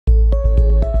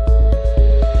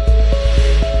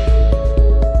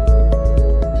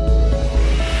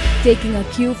Taking a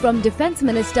cue from Defence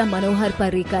Minister Manohar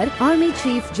Parrikar, Army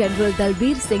Chief General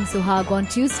Dalbir Singh Suhag on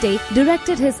Tuesday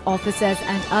directed his officers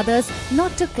and others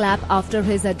not to clap after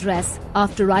his address.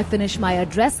 "After I finish my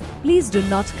address, please do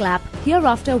not clap.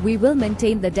 Hereafter we will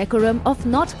maintain the decorum of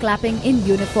not clapping in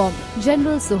uniform,"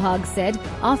 General Suhag said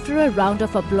after a round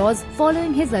of applause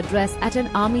following his address at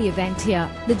an army event here.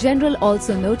 The general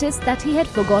also noticed that he had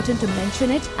forgotten to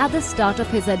mention it at the start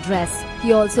of his address.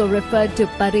 He also referred to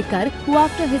Parrikar, who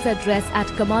after his address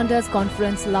at Commanders'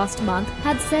 Conference last month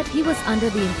had said he was under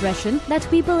the impression that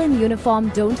people in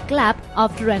uniform don't clap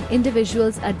after an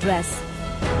individual's address.